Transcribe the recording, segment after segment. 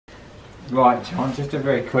Right, John, just a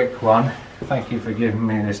very quick one. Thank you for giving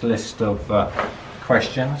me this list of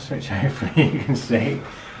questions, which hopefully you can see.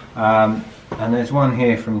 And there's one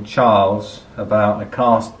here from Charles about I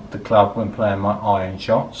cast the club when playing my iron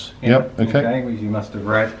shots. Yep, okay. Which you must have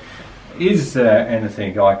read. Is there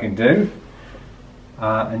anything I can do?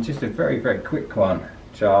 And just a very, very quick one,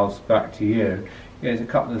 Charles, back to you. There's a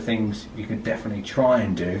couple of things you could definitely try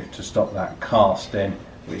and do to stop that casting,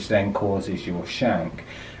 which then causes your shank.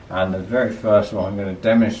 And the very first one I'm going to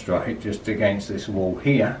demonstrate just against this wall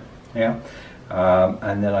here, yeah.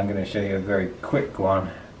 And then I'm going to show you a very quick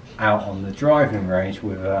one out on the driving range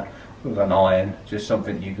with an iron, just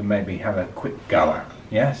something you can maybe have a quick go at.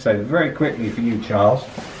 Yeah. So very quickly for you, Charles,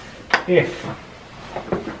 if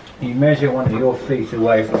you measure one of your feet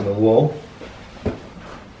away from the wall,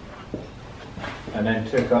 and then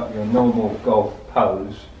took up your normal golf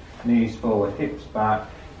pose, knees forward, hips back,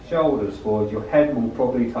 shoulders forward, your head will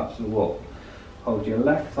probably touch the wall. Hold your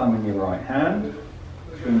left thumb in your right hand,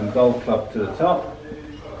 bring the golf club to the top,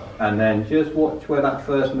 and then just watch where that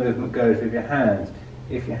first movement goes with your hands.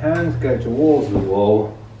 If your hands go towards the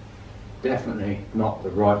wall, definitely not the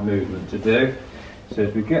right movement to do. So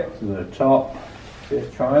as we get to the top,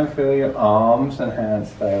 just try and feel your arms and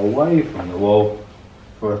hands stay away from the wall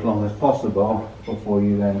for as long as possible before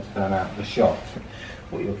you then turn out the shot.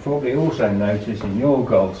 What you'll probably also notice in your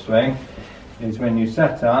golf swing is when you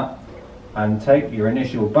set up and take your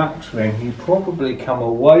initial backswing, you probably come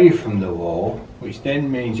away from the wall, which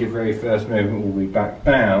then means your very first movement will be back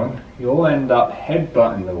down. You'll end up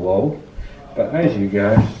headbutting the wall, but as you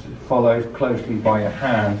go, followed closely by your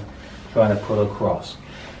hand trying to pull across.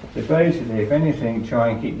 So basically, if anything, try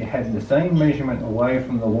and keep your head the same measurement away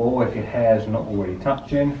from the wall if your hair's not already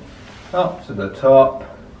touching. Up to the top.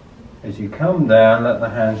 As you come down, let the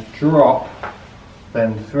hands drop,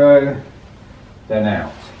 then through, then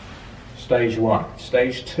out. Stage one.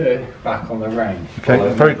 Stage two, back on the range.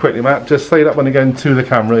 Okay, very quickly, Matt, just say that one again to the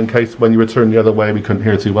camera in case when you return the other way we couldn't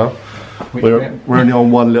hear too well. We're only on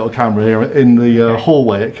one little camera here in the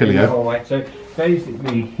hallway at Killio. Hallway. So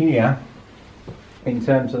basically here, in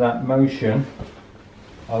terms of that motion,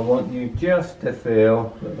 I want you just to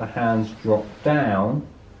feel that the hands drop down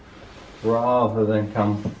rather than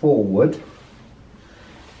come forward,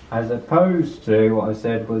 as opposed to what I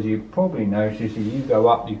said was you probably notice if you go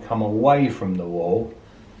up you come away from the wall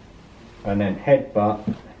and then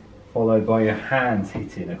headbutt followed by your hands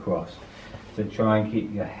hitting across. So try and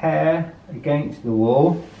keep your hair against the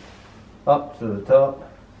wall, up to the top,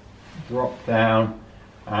 drop down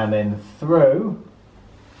and then through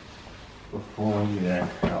before you then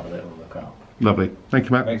have a little look up. Lovely, thank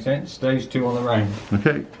you, Matt. Makes sense? Stage two on the range.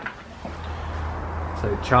 Okay.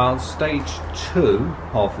 So Charles, stage two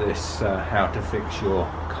of this how to fix your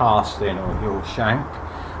casting or your shank.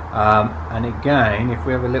 And again, if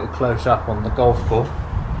we have a little close up on the golf ball,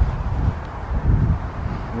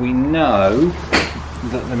 we know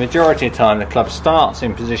that the majority of the time the club starts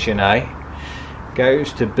in position A,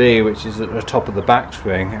 goes to B, which is at the top of the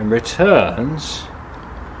backswing, and returns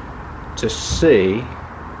to C.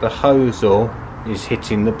 The hosel is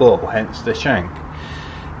hitting the ball, hence the shank.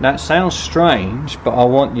 That sounds strange, but I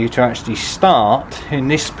want you to actually start in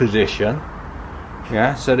this position,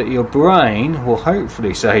 yeah, so that your brain will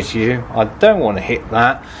hopefully say to you, I don't want to hit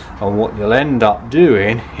that, and what you'll end up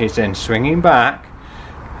doing is then swinging back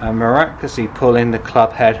and miraculously pulling the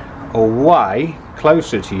club head away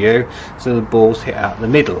closer to you so the ball's hit out the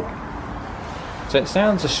middle. So it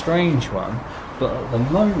sounds a strange one, but at the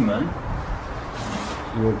moment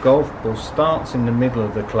your golf ball starts in the middle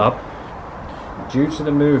of the club. Due to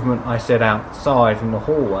the movement I said outside in the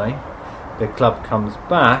hallway, the club comes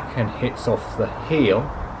back and hits off the heel,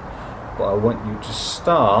 but I want you to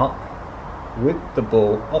start with the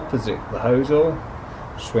ball opposite the hosel,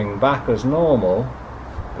 swing back as normal,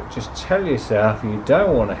 but just tell yourself you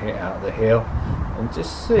don't want to hit out the heel and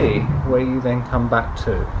just see where you then come back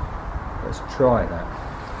to. Let's try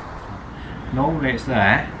that. Normally it's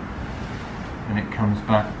there and it comes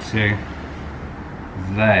back to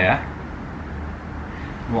there.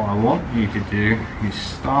 What I want you to do is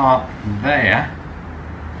start there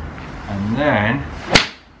and then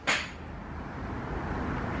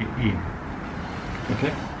hit in.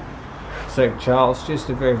 Okay. So Charles, just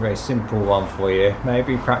a very, very simple one for you.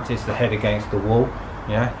 Maybe practice the head against the wall.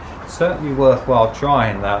 Yeah, certainly worthwhile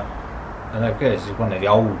trying that. And I guess it's one of the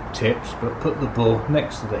old tips, but put the ball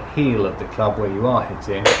next to the heel of the club where you are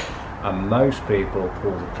hitting, and most people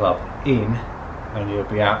pull the club in and you'll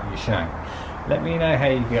be out your shank. Let me know how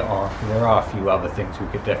you get on. There are a few other things we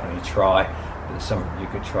could definitely try, but it's something you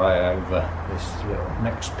could try over this little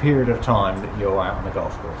next period of time that you're out on the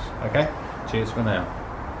golf course. Okay, cheers for now.